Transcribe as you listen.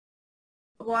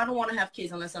Well, I don't want to have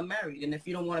kids unless I'm married. And if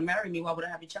you don't want to marry me, why would I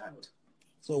have a child?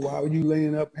 So why were you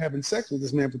laying up having sex with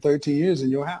this man for 13 years in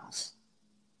your house?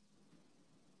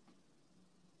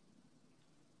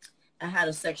 I had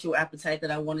a sexual appetite that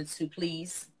I wanted to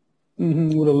please.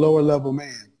 With a lower level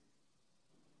man.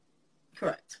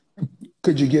 Correct.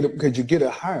 Could you get a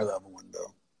higher level one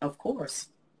though? Of course.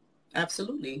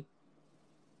 Absolutely.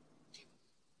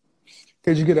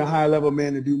 Could you get a higher level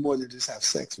man to do more than just have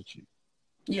sex with you?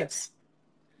 Yes.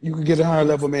 You could get a higher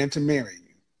level man to marry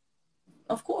you.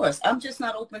 Of course. I'm just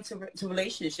not open to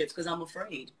relationships because I'm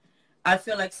afraid. I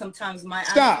feel like sometimes my...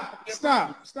 Stop.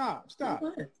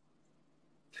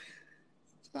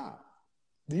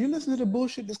 Do you listen to the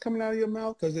bullshit that's coming out of your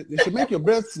mouth? Because it should make your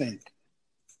breath stink.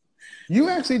 You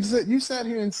actually sat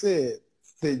here and said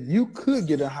that you could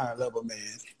get a higher level man.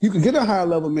 You could get a higher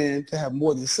level man to have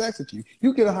more than sex with you.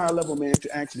 You get a higher level man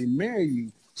to actually marry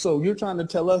you. So you're trying to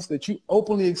tell us that you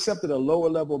openly accepted a lower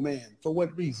level man. For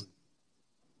what reason?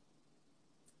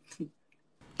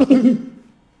 I mean,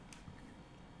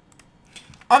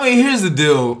 here's the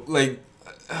deal. Like,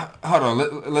 hold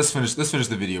on. Let's finish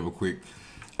the video real quick.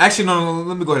 Actually, no,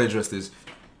 let me go ahead and address this.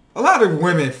 A lot of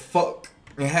women fuck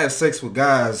and have sex with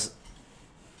guys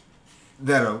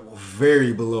that are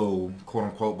very below, quote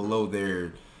unquote, below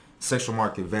their sexual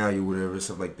market value, whatever,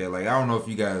 stuff like that. Like, I don't know if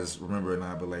you guys remember or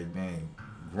not, but like, man,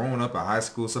 growing up in high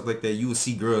school, stuff like that, you would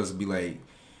see girls be like,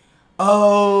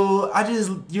 oh,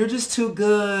 you're just too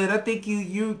good. I think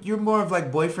you're more of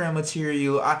like boyfriend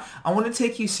material. I want to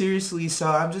take you seriously, so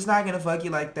I'm just not gonna fuck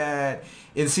you like that.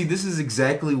 And see, this is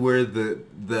exactly where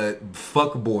the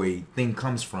fuck boy thing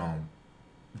comes from.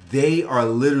 They are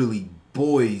literally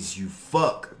boys you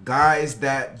fuck, guys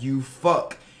that you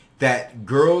fuck, that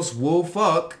girls will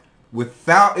fuck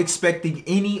without expecting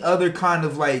any other kind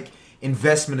of like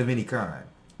investment of any kind.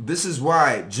 This is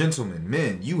why, gentlemen,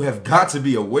 men, you have got to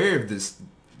be aware of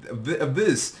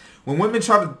this. When women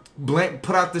try to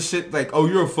put out this shit like, oh,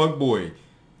 you're a fuck boy,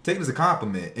 take it as a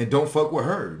compliment and don't fuck with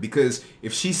her. Because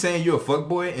if she's saying you're a fuck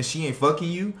boy and she ain't fucking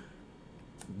you,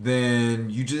 then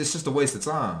it's just a waste of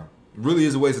time. It really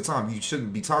is a waste of time. You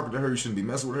shouldn't be talking to her. You shouldn't be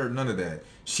messing with her. None of that.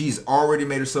 She's already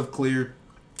made herself clear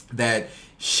that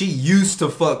she used to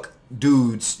fuck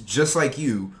dudes just like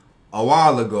you a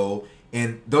while ago.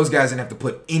 And those guys didn't have to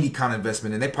put any kind of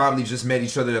investment in. They probably just met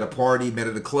each other at a party, met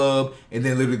at a club, and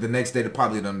then literally the next day they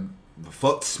probably done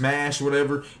fucked, smashed,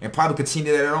 whatever, and probably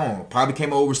continued that on. Probably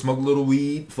came over, smoked a little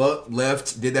weed, fucked,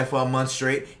 left, did that for a month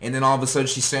straight, and then all of a sudden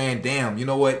she's saying, damn, you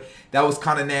know what? That was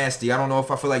kind of nasty. I don't know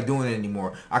if I feel like doing it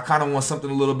anymore. I kind of want something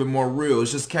a little bit more real.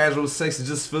 It's just casual sex. It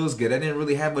just feels good. I didn't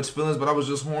really have much feelings, but I was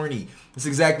just horny. It's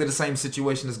exactly the same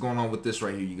situation that's going on with this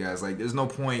right here, you guys. Like, there's no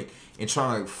point in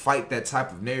trying to fight that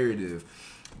type of narrative.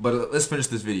 But let's finish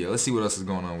this video. Let's see what else is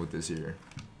going on with this here.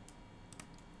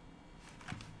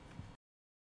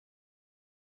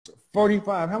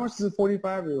 45. How much does a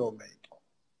 45-year-old make?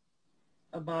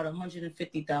 About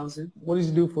 150,000. What does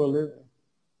he do for a living?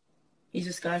 He's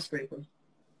a skyscraper.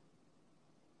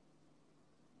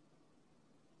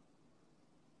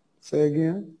 Say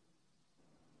again.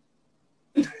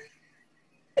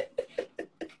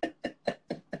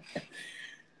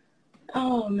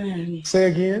 Oh, man. Say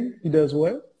again. He does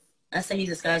what? I say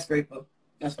he's a skyscraper.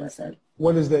 That's what I said.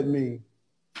 What does that mean?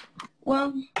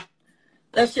 Well,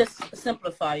 let's just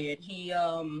simplify it. He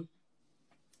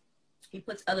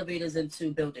puts elevators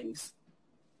into buildings.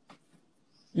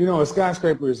 You know, a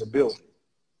skyscraper is a building.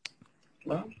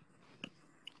 Well,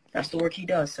 that's the work he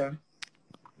does, sir.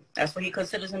 That's what he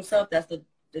considers himself. That's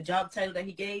the job title that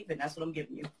he gave, and that's what I'm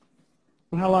giving you.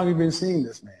 How long have you been seeing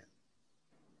this man?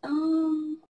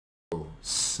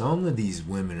 Some of these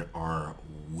women are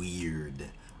weird.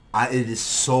 It is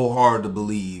so hard to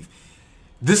believe.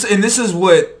 This is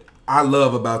what I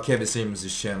love about Kevin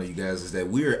Samuels' channel, you guys, is that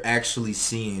we're actually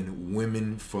seeing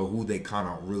women for who they kind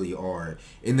of really are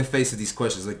in the face of these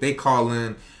questions. Like, they call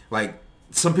in, like,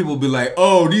 some people be like,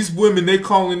 oh, these women, they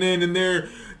calling in and they're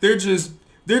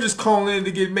just calling in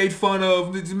to get made fun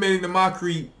of, they're just making the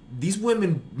mockery. These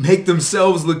women make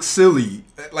themselves look silly.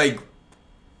 Like,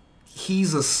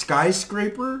 he's a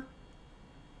skyscraper?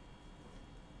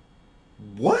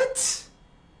 What?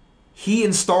 He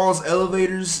installs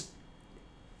elevators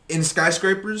in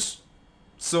skyscrapers?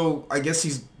 So I guess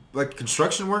he's like a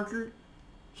construction worker?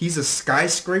 He's a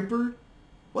skyscraper?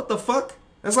 What the fuck?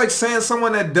 That's like saying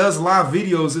someone that does live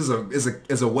videos is a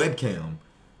webcam.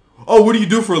 Oh, what do you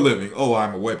do for a living? Oh,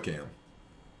 I'm a webcam.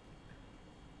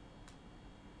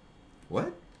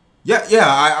 What? Yeah,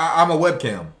 I'm a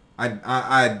webcam.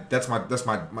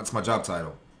 That's my job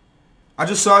title. I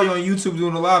just saw you on YouTube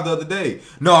doing a live the other day.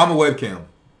 No, I'm a webcam.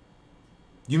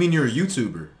 You mean you're a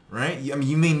YouTuber, right? I mean,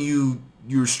 you mean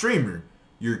you're a streamer,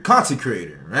 you're a content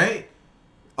creator, right?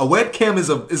 A webcam is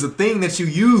a thing that you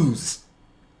use.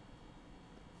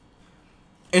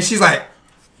 And she's like,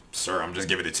 sir, I'm just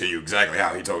giving it to you exactly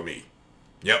how he told me.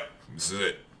 Yep, this is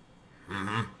it.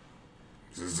 Mm-hmm.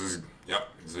 Yep,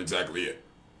 this is exactly it.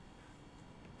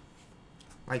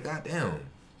 Like, goddamn.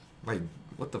 Like,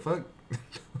 what the fuck?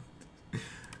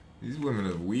 These women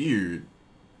are weird.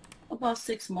 About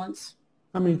 6 months.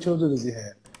 How many children does he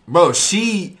have? Bro,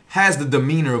 she has the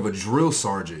demeanor of a drill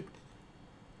sergeant.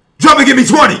 Drop and give me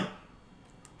 20!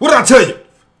 What did I tell you?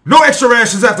 No extra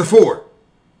rations after 4.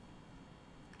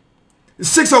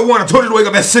 It's 6:01. I told you to wake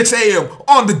up at 6 a.m.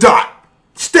 on the dot.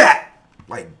 Stat!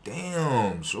 Like,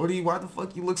 damn, shorty, why the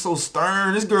fuck you look so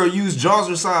stern? This girl used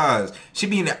Jazzercise. She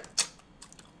be in that...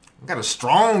 Got a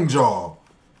strong jaw.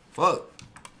 Fuck.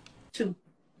 2.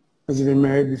 Has he been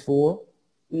married before?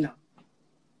 No.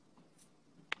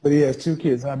 But he has 2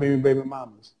 kids. How many baby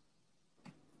mamas?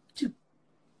 2.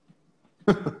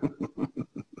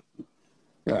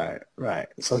 Right.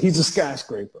 So he's a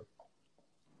skyscraper.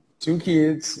 2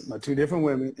 kids, 2 different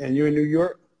women, and you're in New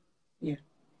York? Yeah.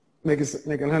 Making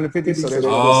 150. So that's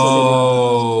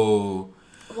Oh.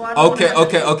 Well,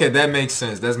 Okay. That makes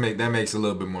sense. That makes a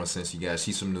little bit more sense, you guys.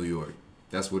 She's from New York.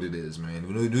 That's what it is, man.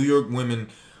 New York women,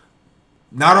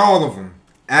 not all of them.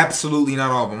 Absolutely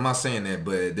not all of them. I'm not saying that,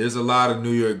 but there's a lot of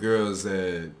New York girls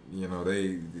that, you know,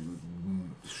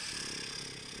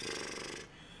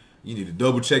 you need to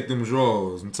double check them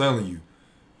drawers. I'm telling you.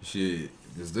 Shit.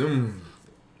 Because them,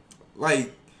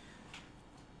 like,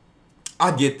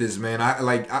 I get this, man.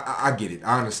 I get it.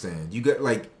 I understand. You got,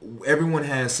 like, everyone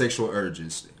has sexual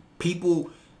urges. People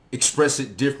express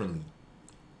it differently.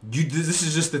 This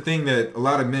is just the thing that a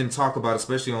lot of men talk about,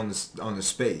 especially on the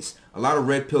space. A lot of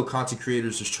red pill content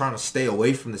creators are trying to stay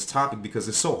away from this topic because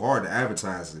it's so hard to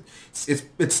advertise it.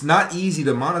 It's not easy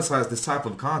to monetize this type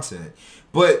of content.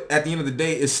 But at the end of the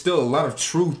day, it's still a lot of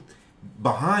truth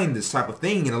behind this type of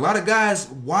thing. And a lot of guys,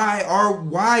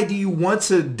 why do you want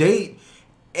to date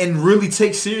and really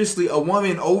take seriously a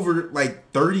woman over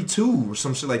like 32 or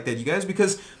some shit like that, you guys?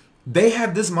 Because they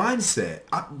have this mindset.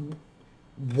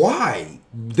 Why?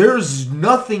 There's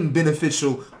nothing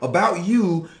beneficial about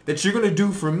you that you're going to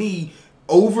do for me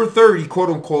over 30, quote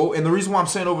unquote. And the reason why I'm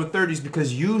saying over 30 is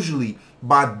because usually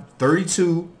by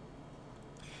 32,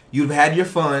 you've had your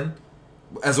fun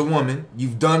as a woman.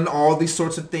 You've done all these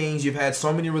sorts of things. You've had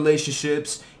so many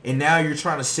relationships. And now you're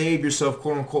trying to save yourself,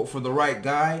 quote unquote, for the right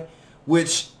guy.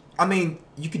 Which, I mean,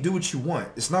 you can do what you want.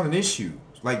 It's not an issue.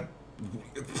 Like,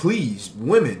 please,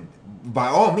 women, by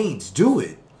all means, do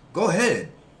it. Go ahead.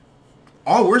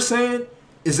 All we're saying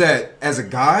is that as a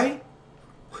guy,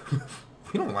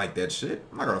 we don't like that shit.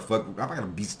 I'm not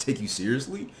gonna take you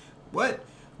seriously. What?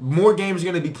 More games are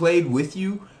gonna be played with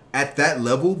you at that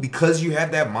level because you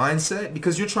have that mindset,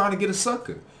 because you're trying to get a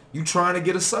sucker. You trying to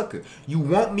get a sucker. You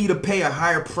want me to pay a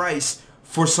higher price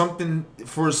for something,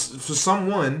 for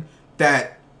someone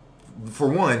that, for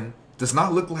one, does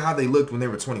not look like how they looked when they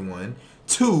were 21.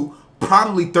 2,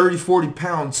 probably 30, 40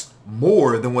 pounds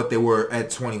more than what they were at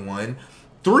 21.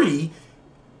 3,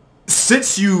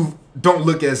 since you don't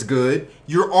look as good,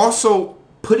 you're also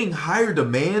putting higher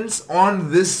demands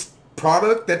on this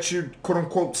product that you're quote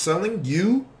unquote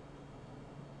selling.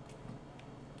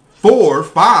 4,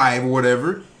 5, or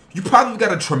whatever. You probably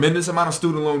got a tremendous amount of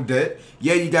student loan debt.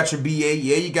 Yeah, you got your BA.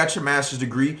 Yeah, you got your master's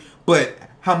degree. But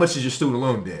how much is your student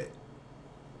loan debt?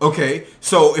 Okay,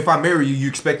 so if I marry you, you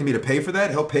expecting me to pay for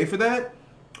that? Help pay for that?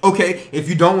 Okay, if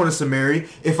you don't want us to marry,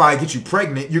 if I get you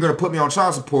pregnant, you're going to put me on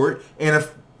child support. And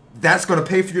if that's going to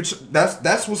pay for your...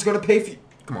 That's what's going to pay for you.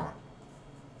 Come on.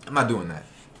 I'm not doing that.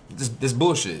 This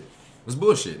bullshit. This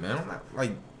bullshit, man. I'm not,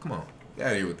 like, come on. Get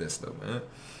out of here with that stuff, man.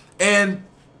 And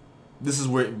this is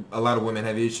where a lot of women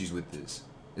have issues with this.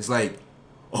 It's like,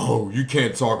 oh, you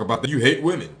can't talk about that. You hate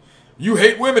women. You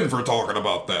hate women for talking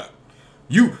about that.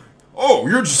 Oh,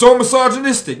 you're just so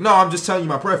misogynistic. No, I'm just telling you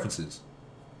my preferences.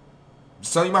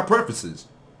 Just telling you my preferences.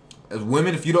 As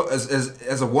women, if you don't,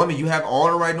 as a woman, you have all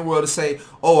the right in the world to say,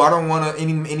 oh, I don't want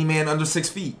any man under 6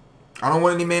 feet. I don't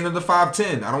want any man under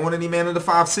 5'10". I don't want any man under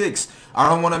 5'6". I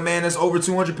don't want a man that's over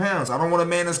 200 pounds. I don't want a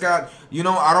man that's got,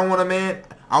 I don't want a man.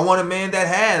 I want a man that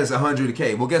has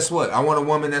 100K. Well, guess what? I want a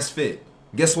woman that's fit.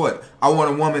 Guess what? I want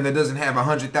a woman that doesn't have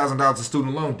 $100,000 of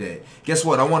student loan debt. Guess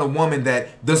what? I want a woman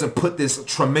that doesn't put this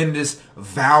tremendous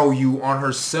value on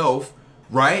herself,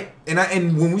 right?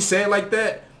 And when we say it like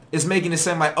that, it's making it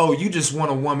sound like, oh, you just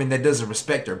want a woman that doesn't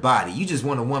respect her body. You just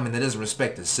want a woman that doesn't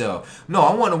respect herself. No,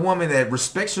 I want a woman that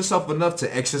respects herself enough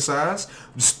to exercise,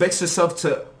 respects herself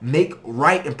to make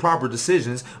right and proper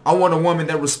decisions. I want a woman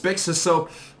that respects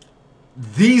herself.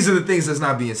 These are the things that's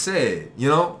not being said, you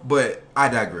know? But I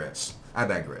digress,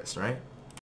 right?